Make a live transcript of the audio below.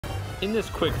In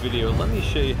this quick video, let me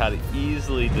show you how to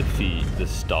easily defeat the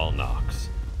STALNOX.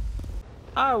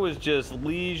 I was just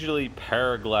leisurely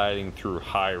paragliding through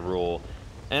Hyrule,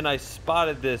 and I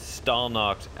spotted this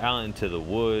STALNOX out into the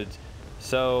woods.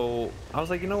 So I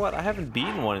was like, you know what, I haven't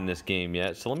beaten one in this game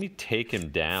yet, so let me take him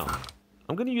down.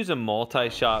 I'm going to use a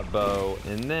multi-shot bow,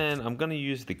 and then I'm going to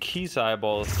use the Keys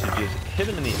eyeballs to just hit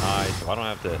him in the eye so I don't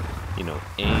have to, aim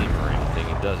or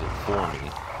anything. It does it for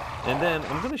me. And then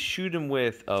I'm going to shoot him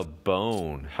with a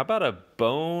bone. How about a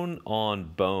bone on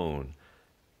bone?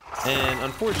 And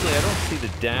unfortunately, I don't see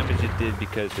the damage it did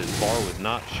because his bar was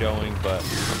not showing, but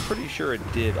I'm pretty sure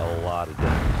it did a lot of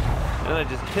damage. And I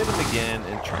just hit him again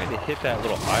and tried to hit that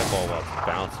little eyeball while it's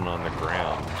bouncing on the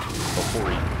ground before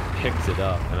he picks it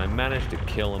up. And I managed to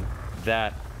kill him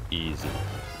that easy.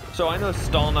 So I know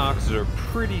STALNOXs are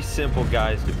pretty simple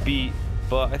guys to beat,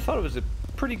 but I thought it was a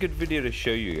pretty good video to show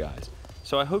you guys.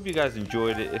 So I hope you guys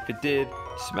enjoyed it. If it did,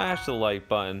 smash the like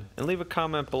button and leave a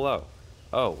comment below.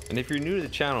 Oh, and if you're new to the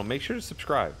channel, make sure to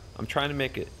subscribe. I'm trying to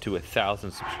make it to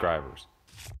 1,000 subscribers.